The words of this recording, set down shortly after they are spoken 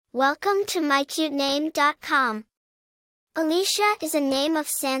Welcome to mycutename.com. Alisha is a name of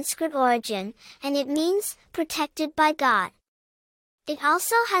Sanskrit origin, and it means protected by God. It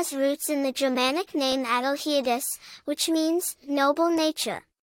also has roots in the Germanic name Adelheides, which means noble nature.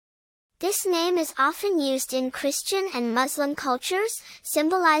 This name is often used in Christian and Muslim cultures,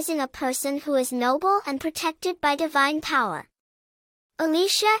 symbolizing a person who is noble and protected by divine power.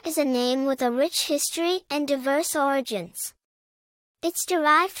 Alisha is a name with a rich history and diverse origins. It's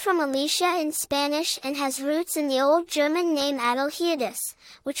derived from Alicia in Spanish and has roots in the Old German name Adelheides,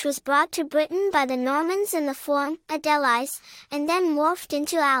 which was brought to Britain by the Normans in the form Adelais, and then morphed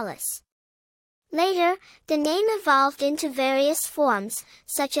into Alice. Later, the name evolved into various forms,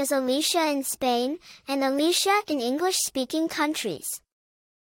 such as Alicia in Spain, and Alisha in English-speaking countries.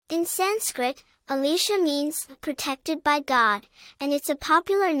 In Sanskrit, Alisha means protected by God, and it's a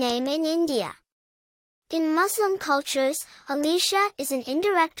popular name in India. In Muslim cultures, Alisha is an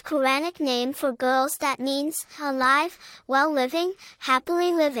indirect Quranic name for girls that means alive, well-living,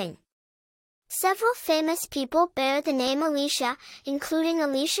 happily living. Several famous people bear the name Alisha, including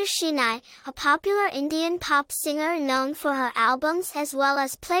Alisha Shenoy, a popular Indian pop singer known for her albums as well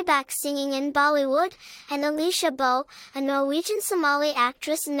as playback singing in Bollywood, and Alisha Boe, a Norwegian Somali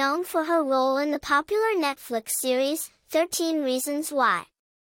actress known for her role in the popular Netflix series, 13 Reasons Why.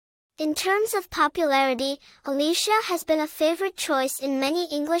 In terms of popularity, Alisha has been a favorite choice in many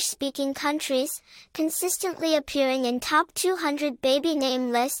English-speaking countries, consistently appearing in top 200 baby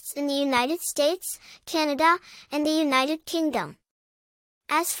name lists in the United States, Canada, and the United Kingdom.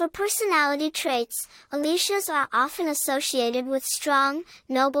 As for personality traits, Alishas are often associated with strong,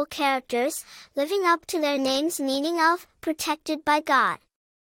 noble characters, living up to their name's meaning of protected by God.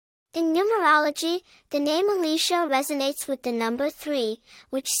 In numerology, the name Alisha resonates with the number 3,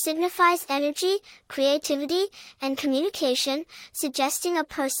 which signifies energy, creativity, and communication, suggesting a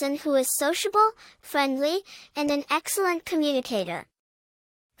person who is sociable, friendly, and an excellent communicator.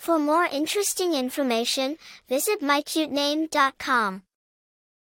 For more interesting information, visit mycutename.com.